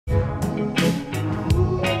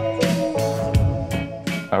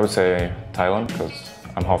I would say Thailand, because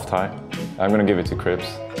I'm half Thai. I'm gonna give it to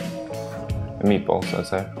crepes. Meatballs, I'd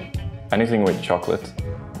say. Anything with chocolate.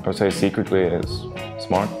 I would say secretly is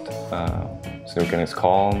smart. Silken is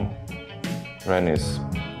calm. Ren is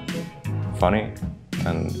funny.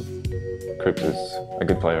 And Cripps is a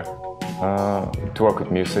good player. To work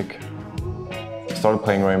with music. I started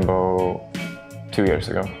playing Rainbow 2 years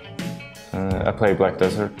ago. I play Black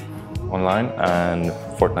Desert online and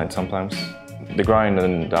Fortnite sometimes. The grind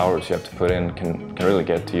and the hours you have to put in can really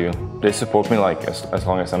get to you. They support me like as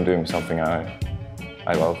long as I'm doing something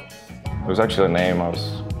I love. It was actually a name. I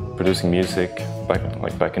was producing music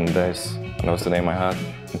back in the days, and that was the name I had.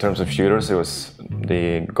 In terms of shooters, it was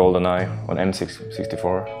the GoldenEye on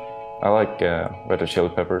N64. I like Red Hot Chili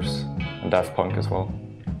Peppers and Daft Punk as well.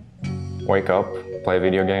 Wake up, play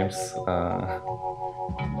video games,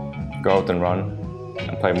 go out and run,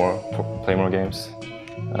 and play more games.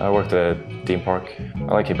 I worked at a theme park.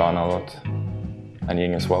 I like Hibana a lot, and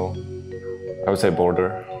Ying as well. I would say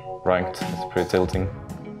Border, ranked, it's pretty tilting.